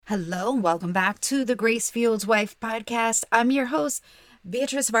Hello, and welcome back to the Grace Fields Wife podcast. I'm your host,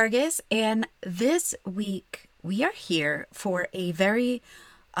 Beatrice Vargas, and this week we are here for a very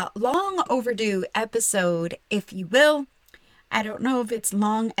long overdue episode, if you will. I don't know if it's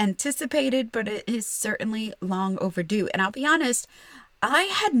long anticipated, but it is certainly long overdue. And I'll be honest, I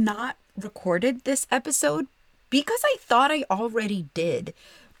had not recorded this episode because I thought I already did.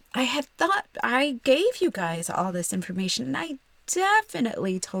 I had thought I gave you guys all this information, and I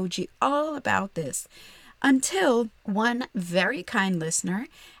definitely told you all about this until one very kind listener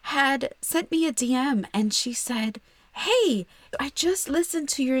had sent me a DM and she said, "Hey, I just listened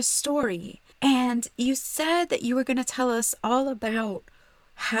to your story and you said that you were going to tell us all about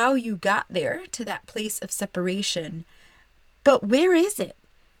how you got there to that place of separation, but where is it?"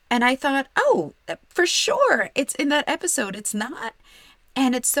 And I thought, oh, for sure, it's in that episode. It's not.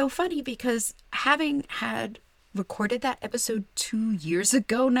 And it's so funny because having had recorded that episode 2 years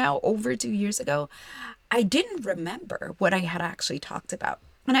ago now, over 2 years ago, I didn't remember what I had actually talked about.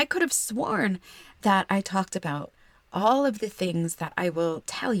 And I could have sworn that I talked about all of the things that I will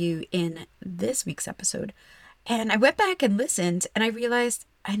tell you in this week's episode. And I went back and listened and I realized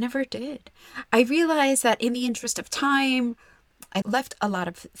I never did. I realized that in the interest of time, I left a lot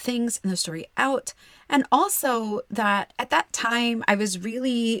of things in the story out. And also that at that time, it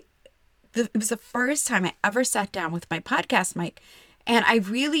was the first time I ever sat down with my podcast mic. And I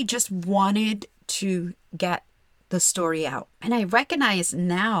really just wanted to get the story out. And I recognize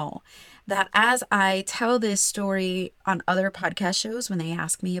now that as I tell this story on other podcast shows, when they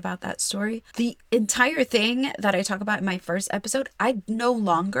ask me about that story, the entire thing that I talk about in my first episode, I no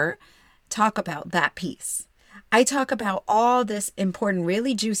longer talk about that piece. I talk about all this important,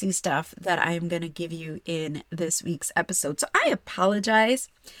 really juicy stuff that I am going to give you in this week's episode. So I apologize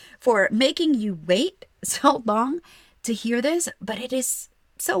for making you wait so long to hear this, but it is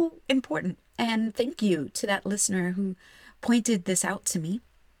so important. And thank you to that listener who pointed this out to me.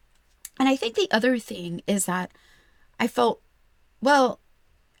 And I think the other thing is that I felt, well,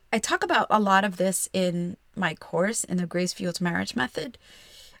 I talk about a lot of this in my course in the Grace Fields Marriage Method.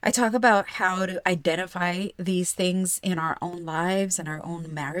 I talk about how to identify these things in our own lives and our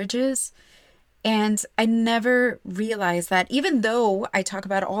own marriages. And I never realized that even though I talk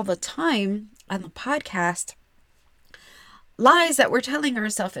about it all the time on the podcast, lies that we're telling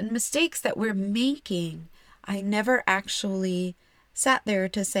ourselves and mistakes that we're making, I never actually sat there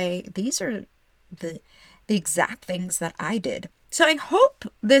to say, these are the exact things that I did. So I hope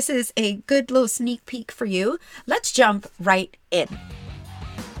this is a good little sneak peek for you. Let's jump right in.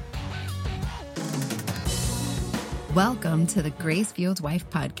 Welcome to the Grace Fields Wife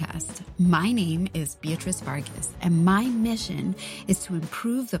podcast. My name is Beatrice Vargas, and my mission is to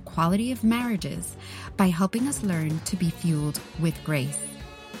improve the quality of marriages by helping us learn to be fueled with grace.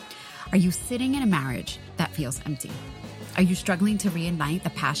 Are you sitting in a marriage that feels empty? Are you struggling to reignite the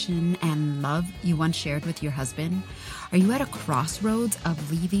passion and love you once shared with your husband? Are you at a crossroads of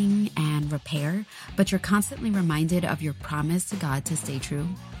leaving and repair, but you're constantly reminded of your promise to God to stay true?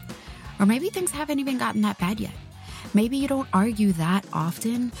 Or maybe things haven't even gotten that bad yet. Maybe you don't argue that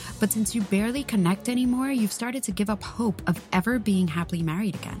often, but since you barely connect anymore, you've started to give up hope of ever being happily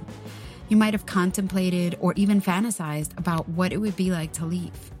married again. You might have contemplated or even fantasized about what it would be like to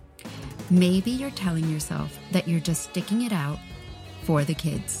leave. Maybe you're telling yourself that you're just sticking it out for the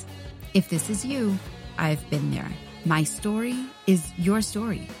kids. If this is you, I've been there. My story is your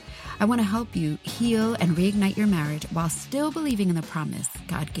story. I want to help you heal and reignite your marriage while still believing in the promise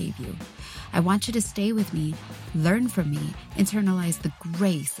God gave you. I want you to stay with me, learn from me, internalize the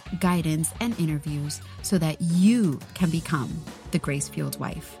grace, guidance, and interviews so that you can become the Grace-Fueled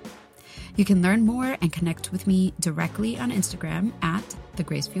Wife. You can learn more and connect with me directly on Instagram at the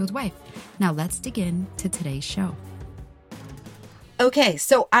Grace-Fueled Wife. Now let's dig into today's show. Okay,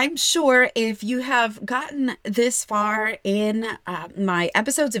 so I'm sure if you have gotten this far in my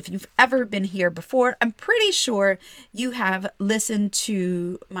episodes, if you've ever been here before, I'm pretty sure you have listened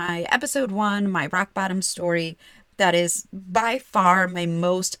to my episode 1, my rock bottom story. That is by far my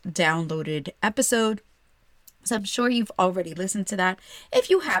most downloaded episode. So I'm sure you've already listened to that. If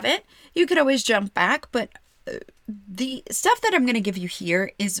you haven't, you could always jump back. But the stuff that I'm going to give you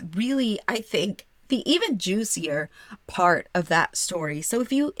here is really, I think, the even juicier part of that story. So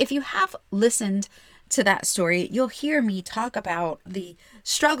if you have listened to that story, you'll hear me talk about the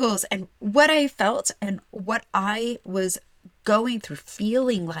struggles and what I felt and what I was going through,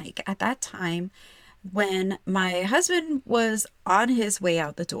 feeling like at that time when my husband was on his way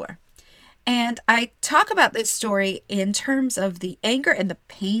out the door. And I talk about this story in terms of the anger and the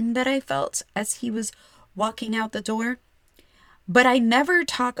pain that I felt as he was walking out the door. But I never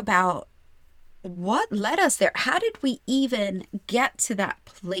talk about what led us there. How did we even get to that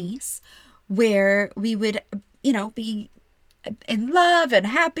place where we would, be in love and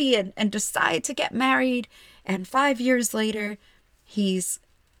happy and decide to get married? And 5 years later, he's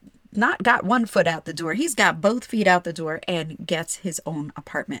not got one foot out the door. He's got both feet out the door and gets his own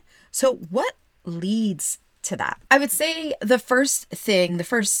apartment. So what leads to that? I would say the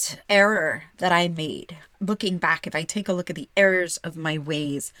first error that I made, looking back, if I take a look at the errors of my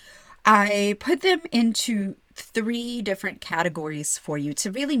ways, I put them into 3 different categories for you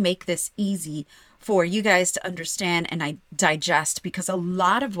to really make this easy for you guys to understand and I digest, because a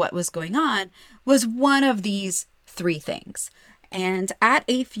lot of what was going on was one of these 3 things. And at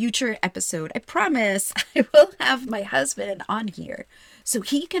a future episode, I promise I will have my husband on here so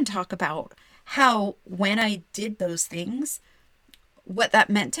he can talk about how, when I did those things, what that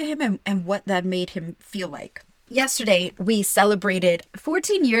meant to him and what that made him feel like. Yesterday, we celebrated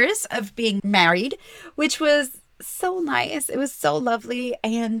 14 years of being married, which was so nice. It was so lovely.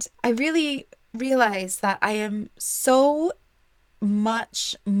 And I really realized that I am so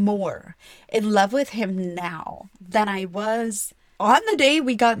much more in love with him now than I was on the day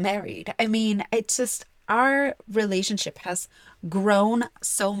we got married. I mean, it's just, our relationship has grown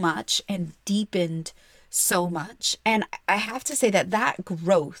so much and deepened so much. And I have to say that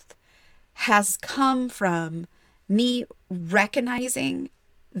growth has come from me recognizing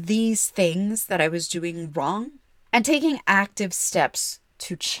these things that I was doing wrong and taking active steps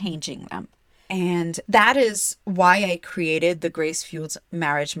to changing them. And that is why I created the Grace Fueled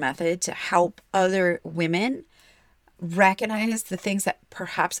Marriage Method, to help other women recognize the things that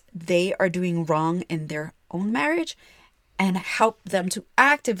perhaps they are doing wrong in their own marriage and help them to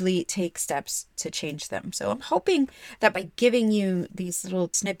actively take steps to change them. So I'm hoping that by giving you these little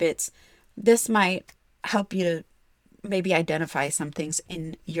snippets, this might help you to maybe identify some things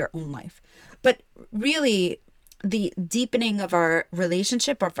in your own life. But really, the deepening of our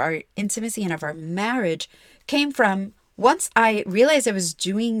relationship, of our intimacy, and of our marriage came from, once I realized I was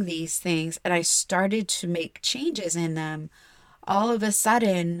doing these things and I started to make changes in them, all of a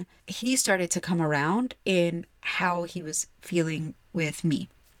sudden he started to come around in how he was feeling with me.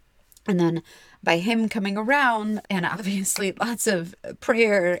 And then by him coming around, and obviously lots of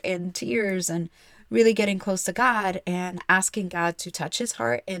prayer and tears and really getting close to God and asking God to touch his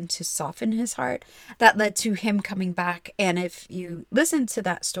heart and to soften his heart, that led to him coming back. And if you listen to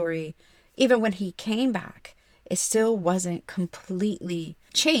that story, even when he came back, it still wasn't completely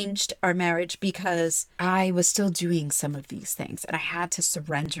changed our marriage, because I was still doing some of these things and I had to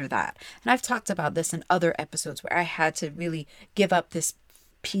surrender that. And I've talked about this in other episodes where I had to really give up this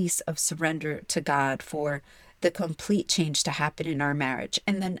piece of surrender to God for the complete change to happen in our marriage.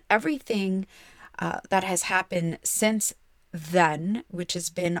 And then everything that has happened since then, which has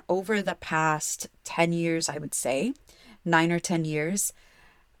been over the past 10 years, I would say, 9 or 10 years,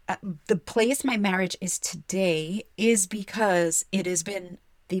 the place my marriage is today is because it has been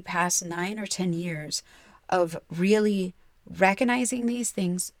the past 9 or 10 years of really recognizing these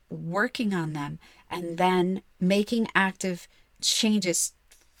things, working on them, and then making active changes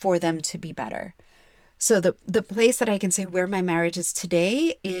for them to be better. So the place that I can say where my marriage is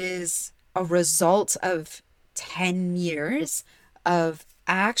today is a result of 10 years of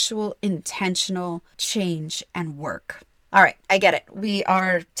actual intentional change and work. All right, I get it. We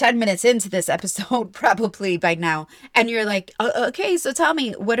are 10 minutes into this episode probably by now. And you're like, okay, so tell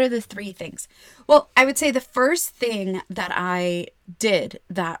me, what are the 3 things? Well, I would say the first thing that I did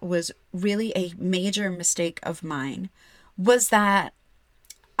that was really a major mistake of mine was that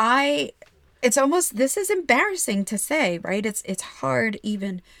this is embarrassing to say, right? It's hard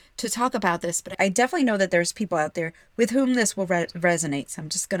even to talk about this, but I definitely know that there's people out there with whom this will resonate. So I'm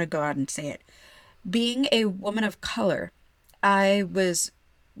just going to go out and say it. Being a woman of color, I was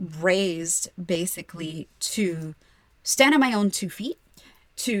raised basically to stand on my own 2 feet,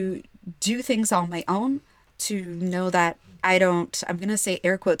 to do things on my own, to know that I'm going to say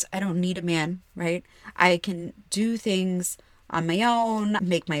air quotes, I don't need a man, right? I can do things on my own,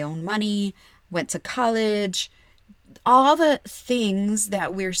 make my own money, went to college, all the things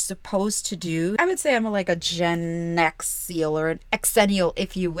that we're supposed to do. I would say I'm like a Gen Xennial or an Xennial,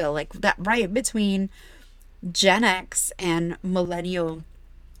 if you will, like that right between Gen X and millennial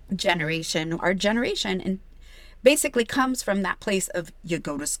generation. Our generation and basically comes from that place of you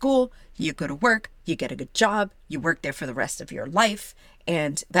go to school, you go to work, you get a good job, you work there for the rest of your life,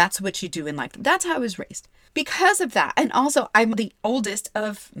 and that's what you do in life. That's how I was raised. Because of that, and also I'm the oldest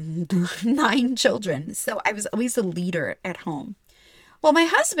of 9 children, so I was always a leader at home. Well, my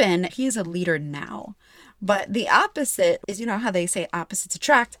husband, he is a leader now, But the opposite is, you know how they say opposites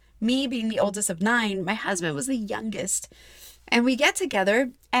attract? Me being the oldest of nine, my husband was the youngest. And we get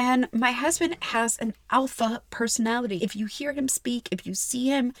together, and my husband has an alpha personality. If you hear him speak, if you see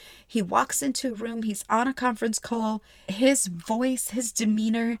him, he walks into a room, he's on a conference call, his voice, his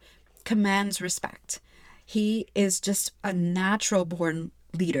demeanor commands respect. He is just a natural born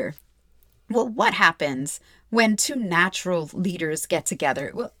leader. Well, what happens when two natural leaders get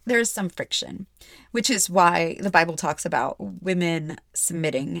together? Well, there's some friction, which is why the Bible talks about women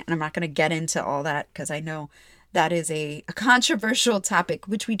submitting. And I'm not going to get into all that because I know that is a controversial topic,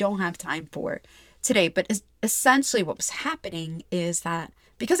 which we don't have time for today. But essentially, what was happening is that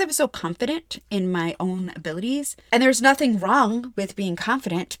because I was so confident in my own abilities, and there's nothing wrong with being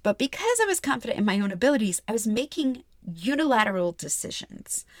confident, but because I was confident in my own abilities, I was making unilateral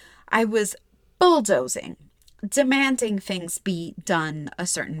decisions. I was bulldozing, demanding things be done a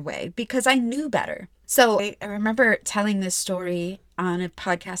certain way because I knew better. So I remember telling this story on a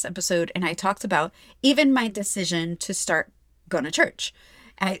podcast episode, and I talked about even my decision to start going to church.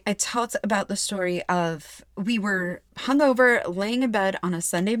 I talked about the story of we were hungover, laying in bed on a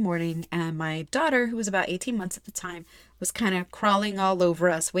Sunday morning, and my daughter, who was about 18 months at the time, was kind of crawling all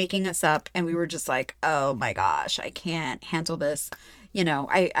over us, waking us up, and we were just like, oh my gosh, I can't handle this.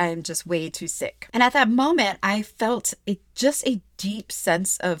 I'm just way too sick. And at that moment, I felt just a deep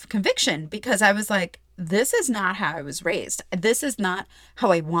sense of conviction because I was like, this is not how I was raised. This is not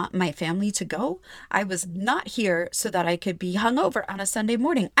how I want my family to go. I was not here so that I could be hungover on a Sunday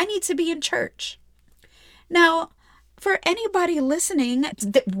morning. I need to be in church. Now, for anybody listening,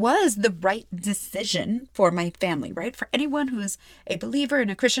 that was the right decision for my family, right? For anyone who is a believer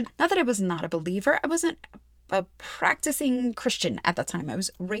and a Christian, not that I was not a believer, I wasn't a practicing Christian at the time. I was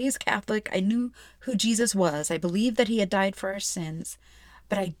raised Catholic. I knew who Jesus was. I believed that he had died for our sins,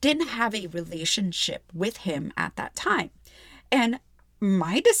 but I didn't have a relationship with him at that time. And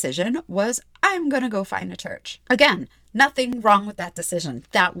my decision was, I'm going to go find a church. Again, nothing wrong with that decision.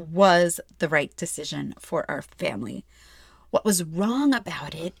 That was the right decision for our family. What was wrong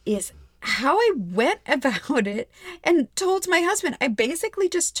about it is how I went about it and told my husband. I basically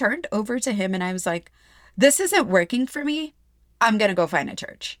just turned over to him and I was like, this isn't working for me. I'm going to go find a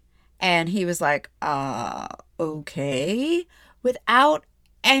church. And he was like, okay. Without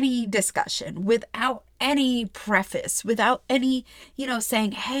any discussion, without any preface, without any,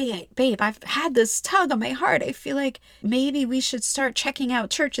 saying, hey, babe, I've had this tug on my heart. I feel like maybe we should start checking out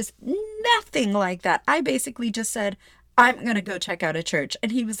churches. Nothing like that. I basically just said, I'm going to go check out a church.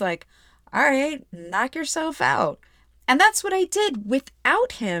 And he was like, all right, knock yourself out. And that's what I did.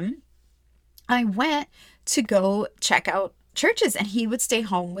 Without him, I went to go check out churches and he would stay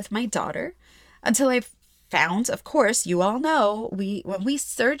home with my daughter until I found, of course, you all know, when we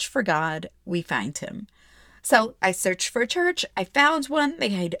search for God, we find him. So I searched for a church. I found one. They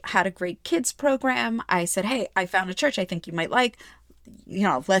had a great kids program. I said, hey, I found a church I think you might like,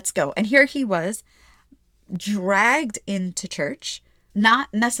 let's go. And here he was, dragged into church,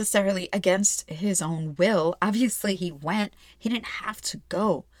 not necessarily against his own will. Obviously he went, he didn't have to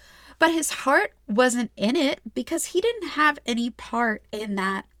go. But his heart wasn't in it because he didn't have any part in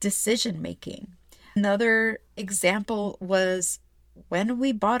that decision making. Another example was when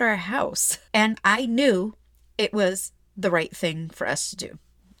we bought our house, and I knew it was the right thing for us to do.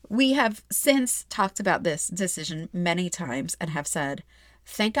 We have since talked about this decision many times and have said,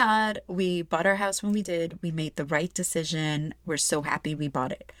 thank God we bought our house when we did. We made the right decision. We're so happy we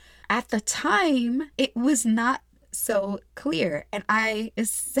bought it. At the time, it was not so clear. And I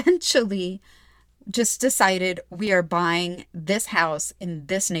essentially just decided we are buying this house in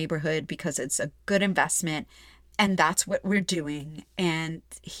this neighborhood because it's a good investment. And that's what we're doing. And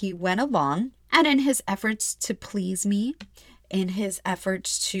he went along, and in his efforts to please me, in his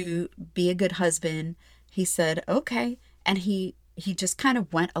efforts to be a good husband, he said, okay. And he just kind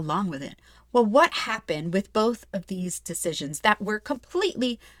of went along with it. Well, what happened with both of these decisions that were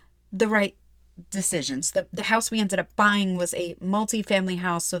completely the right decisions? The house we ended up buying was a multi-family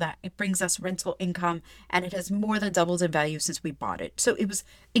house, so that it brings us rental income, and it has more than doubled in value since we bought it. So it was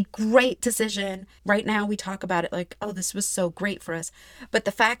a great decision. Right now we talk about it like, oh, this was so great for us. But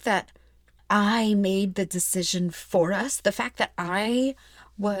the fact that I made the decision for us, the fact that I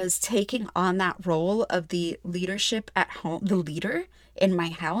was taking on that role of the leadership at home, the leader in my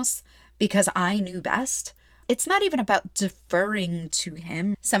house, because I knew best. It's not even about deferring to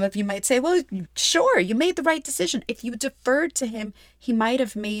him. Some of you might say, well, sure, you made the right decision. If you deferred to him, he might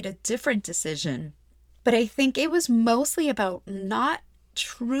have made a different decision. But I think it was mostly about not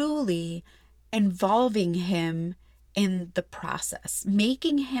truly involving him in the process,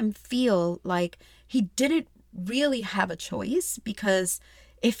 making him feel like he didn't really have a choice, because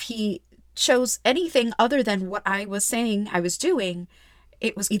if he chose anything other than what I was saying I was doing,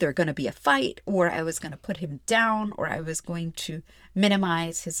 it was either going to be a fight, or I was going to put him down, or I was going to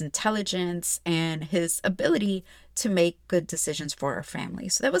minimize his intelligence and his ability to make good decisions for our family.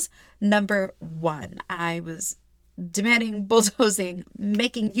 So that was number one. I was demanding, bulldozing,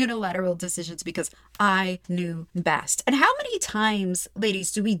 making unilateral decisions because I knew best. And how many times,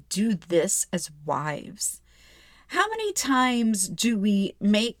 ladies, do we do this as wives? How many times do we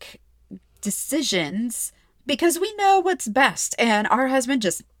make decisions because we know what's best and our husband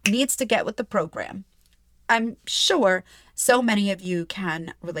just needs to get with the program? I'm sure so many of you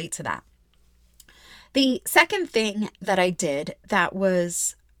can relate to that. The second thing that I did that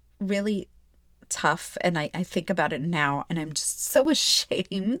was really tough, and I think about it now and I'm just so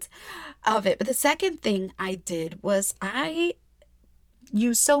ashamed of it. But the second thing I did was I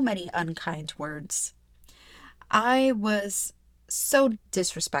used so many unkind words. I was so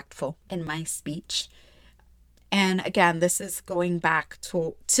disrespectful in my speech. And again, this is going back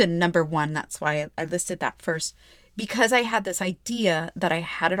to number one. That's why I listed that first, because I had this idea that I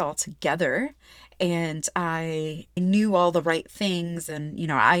had it all together and I knew all the right things and,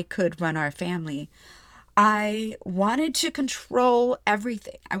 I could run our family. I wanted to control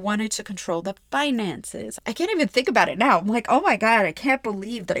everything. I wanted to control the finances. I can't even think about it now. I'm like, oh my God, I can't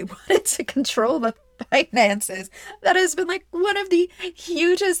believe that I wanted to control the finances. That has been like one of the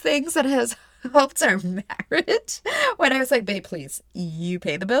hugest things that has helped our marriage. When I was like, babe, please, you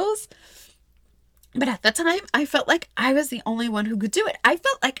pay the bills. But at the time, I felt like I was the only one who could do it. I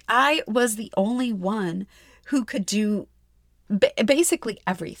felt like I was the only one who could do basically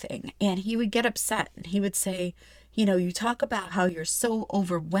everything. And he would get upset and he would say, you talk about how you're so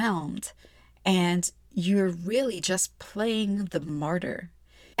overwhelmed and you're really just playing the martyr.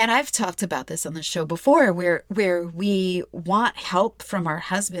 And I've talked about this on the show before, where we want help from our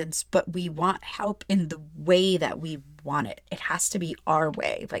husbands, but we want help in the way that we want it. It has to be our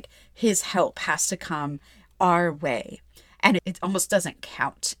way. Like his help has to come our way. And it almost doesn't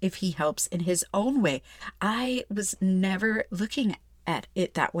count if he helps in his own way. I was never looking at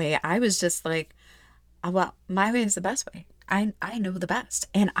it that way. I was just like, well, my way is the best way. I know the best.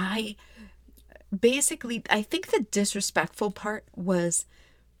 And I think the disrespectful part was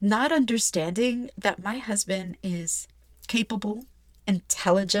not understanding that my husband is capable,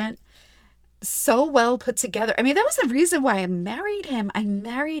 intelligent, so well put together. I mean, that was the reason why I married him. I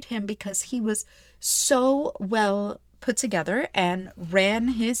married him because he was so well put together and ran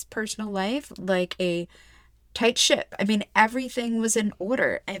his personal life like a tight ship. I mean, everything was in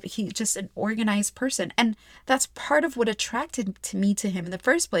order. He's just an organized person. And that's part of what attracted me to him in the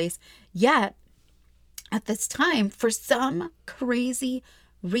first place. Yet, at this time, for some crazy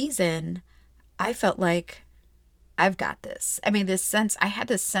reason, I felt like I've got this. I mean, I had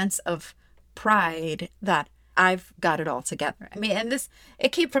this sense of pride that I've got it all together. I mean, and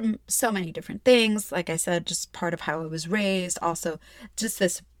it came from so many different things. Like I said, just part of how I was raised. Also, just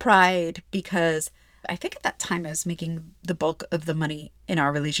this pride, because I think at that time I was making the bulk of the money in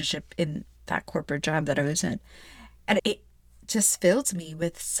our relationship in that corporate job that I was in. And it just filled me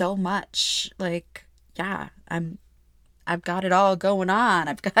with so much like, yeah, I've got it all going on.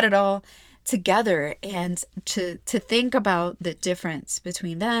 I've got it all together. And to think about the difference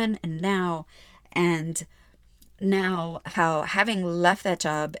between then and now how having left that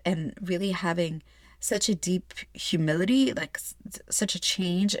job and really having such a deep humility, like such a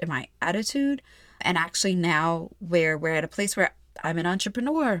change in my attitude. And actually now where we're at a place where I'm an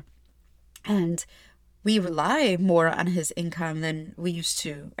entrepreneur and we rely more on his income than we used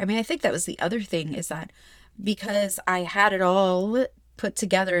to. I mean, I think that was the other thing, is that because I had it all put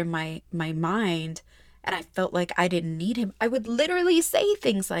together in my mind and I felt like I didn't need him, I would literally say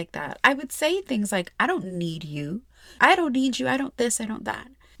things like that. I would say things like, I don't need you. I don't need you. I don't this, I don't that.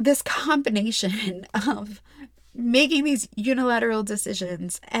 This combination of making these unilateral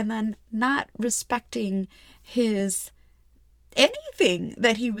decisions and then not respecting anything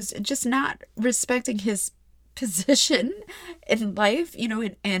that he was, just not respecting his position in life,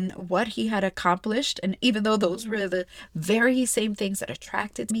 and what he had accomplished. And even though those were the very same things that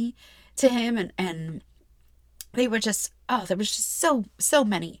attracted me to him, and they were just, there was just so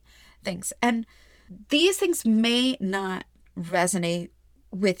many things. And these things may not resonate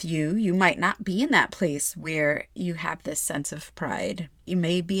with you. You might not be in that place where you have this sense of pride. You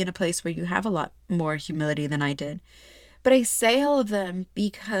may be in a place where you have a lot more humility than I did. But I say all of them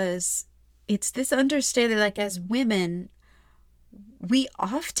because it's this understanding, like as women, we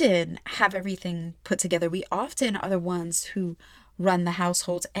often have everything put together. We often are the ones who run the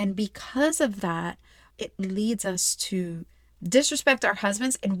household. And because of that, it leads us to disrespect our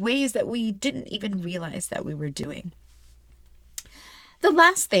husbands in ways that we didn't even realize that we were doing. The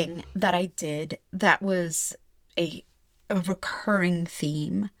last thing that I did that was a recurring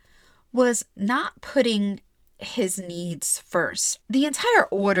theme was not putting his needs first. The entire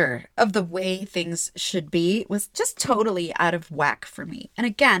order of the way things should be was just totally out of whack for me. And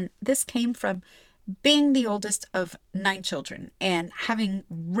again, this came from being the oldest of 9 children and having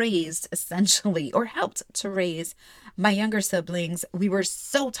raised essentially or helped to raise my younger siblings. We were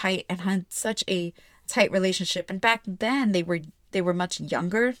so tight and had such a tight relationship. And back then they were much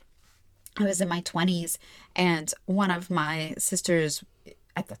younger. I was in my 20s, and one of my sisters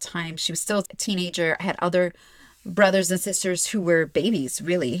at the time, she was still a teenager. I had other brothers and sisters who were babies,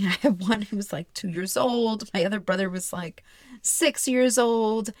 really. I had one who was like 2 years old. My other brother was like 6 years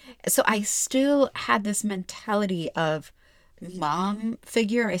old. So I still had this mentality of mom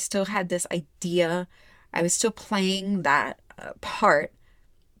figure. I still had this idea. I was still playing that part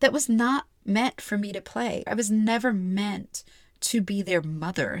that was not meant for me to play. I was never meant to be their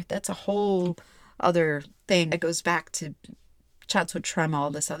mother. That's a whole other thing that goes back to childhood trauma,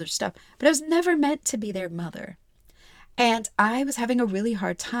 all this other stuff. But I was never meant to be their mother. And I was having a really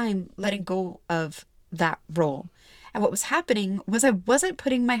hard time letting go of that role. And what was happening was I wasn't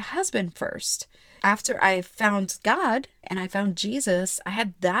putting my husband first. After I found God and I found Jesus, I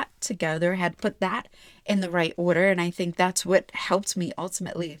had that together, I had put that in the right order. And I think that's what helped me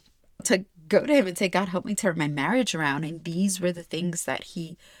ultimately to go to him and say, God, help me turn my marriage around. And these were the things that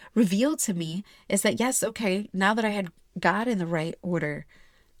he revealed to me, is that, yes, okay, now that I had God in the right order,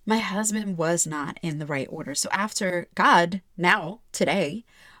 my husband was not in the right order. So after God, now, today,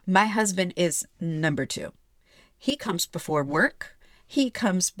 my husband is number 2. He comes before work. He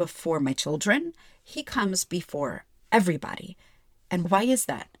comes before my children. He comes before everybody. And why is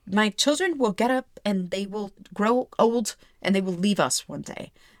that? My children will get up and they will grow old and they will leave us one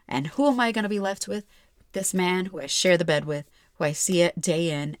day. And who am I going to be left with? This man who I share the bed with, who I see it day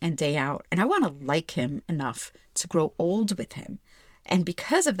in and day out. And I want to like him enough to grow old with him. And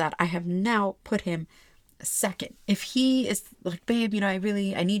because of that, I have now put him second. If he is like, babe,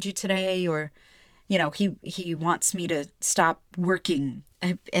 I need you today, or, he wants me to stop working.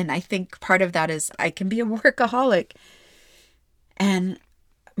 And I think part of that is I can be a workaholic. And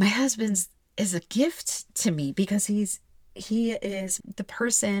my husband is a gift to me because he is the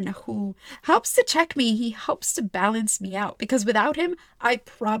person who helps to check me. He helps to balance me out, because without him, I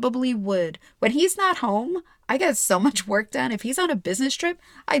probably would. When he's not home, I get so much work done. If he's on a business trip,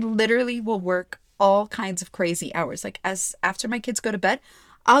 I literally will work all kinds of crazy hours. Like after my kids go to bed,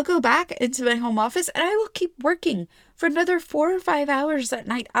 I'll go back into my home office and I will keep working for another 4 or 5 hours at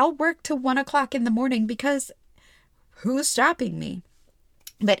night. I'll work till 1 o'clock in the morning, because who's stopping me?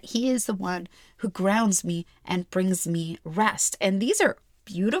 But he is the one who grounds me and brings me rest. And these are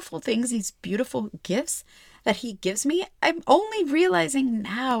beautiful things, these beautiful gifts that he gives me. I'm only realizing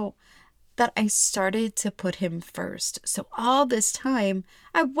now that I started to put him first. So all this time,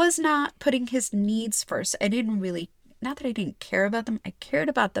 I was not putting his needs first. I didn't really, not that I didn't care about them, I cared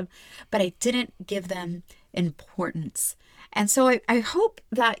about them, but I didn't give them importance. And so I hope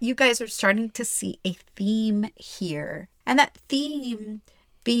that you guys are starting to see a theme here. And that theme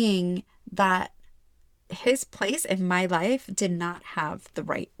being that his place in my life did not have the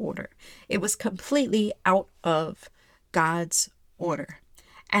right order. It was completely out of God's order.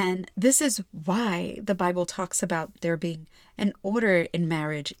 And this is why the Bible talks about there being an order in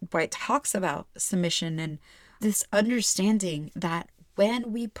marriage, why it talks about submission and this understanding that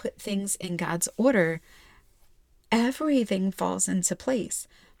when we put things in God's order, everything falls into place.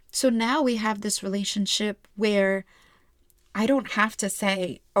 So now we have this relationship where I don't have to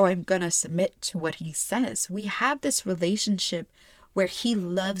say, oh, I'm going to submit to what he says. We have this relationship where he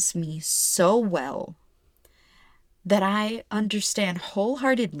loves me so well that I understand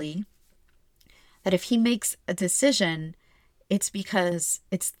wholeheartedly that if he makes a decision, it's because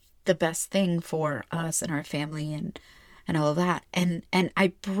it's the best thing for us and our family and all of that. And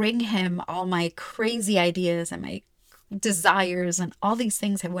I bring him all my crazy ideas and my desires and all these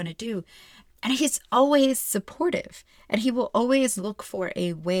things I want to do. And he's always supportive, and he will always look for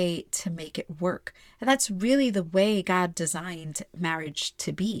a way to make it work. And that's really the way God designed marriage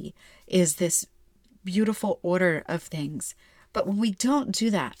to be, is this beautiful order of things. But when we don't do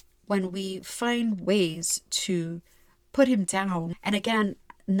that, when we find ways to put him down, and again,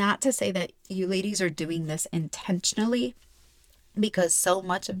 not to say that you ladies are doing this intentionally, because so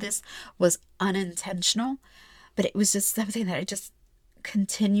much of this was unintentional, but it was just something that I just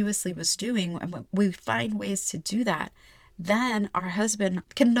continuously was doing. And when we find ways to do that, then our husband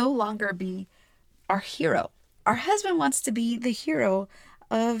can no longer be our hero. Our husband wants to be the hero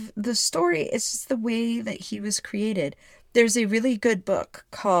of the story. It's just the way that he was created. There's a really good book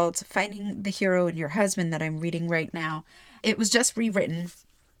called Finding the Hero in Your Husband that I'm reading right now. It was just rewritten.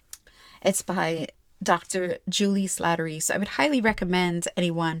 It's by Dr. Julie Slattery. So I would highly recommend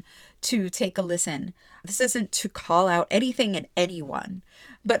anyone to take a listen. This isn't to call out anything and anyone,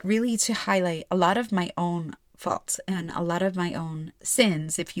 but really to highlight a lot of my own faults and a lot of my own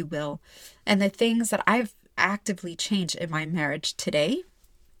sins, if you will, and the things that I've actively changed in my marriage today.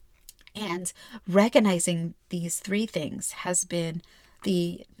 And recognizing these three things has been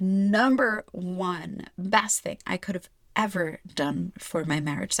the number one best thing I could have ever done for my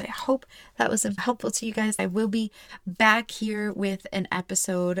marriage. So I hope that was helpful to you guys. I will be back here with an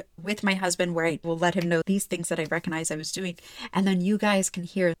episode with my husband where I will let him know these things that I recognize I was doing. And then you guys can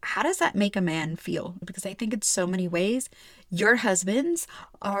hear, how does that make a man feel? Because I think in so many ways, your husbands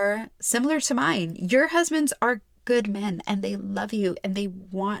are similar to mine. Your husbands are good men and they love you and they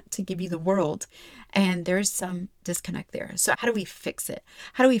want to give you the world, and there's some disconnect there. So how do we fix it?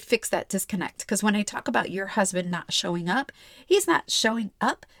 How do we fix that disconnect? Because when I talk about your husband not showing up, he's not showing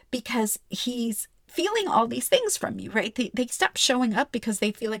up because he's feeling all these things from you, right? They stop showing up because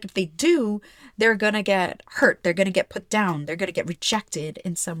they feel like if they do, they're going to get hurt. They're going to get put down. They're going to get rejected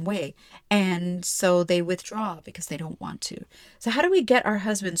in some way. And so they withdraw because they don't want to. So how do we get our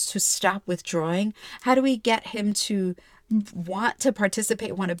husbands to stop withdrawing? How do we get him to want to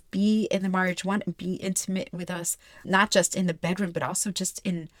participate, want to be in the marriage, want to be intimate with us, not just in the bedroom, but also just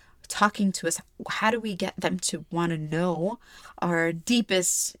in talking to us? How do we get them to want to know our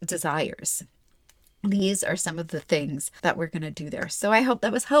deepest desires? These are some of the things that we're going to do there. So I hope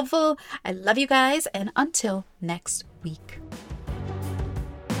that was helpful. I love you guys. And until next week.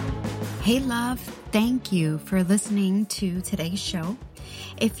 Hey, love. Thank you for listening to today's show.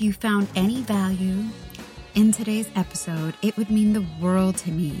 If you found any value in today's episode, it would mean the world to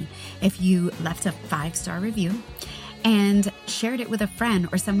me if you left a 5-star review and shared it with a friend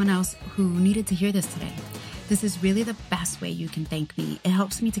or someone else who needed to hear this today. This is really the best way you can thank me. It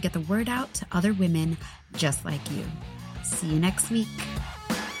helps me to get the word out to other women just like you. See you next week.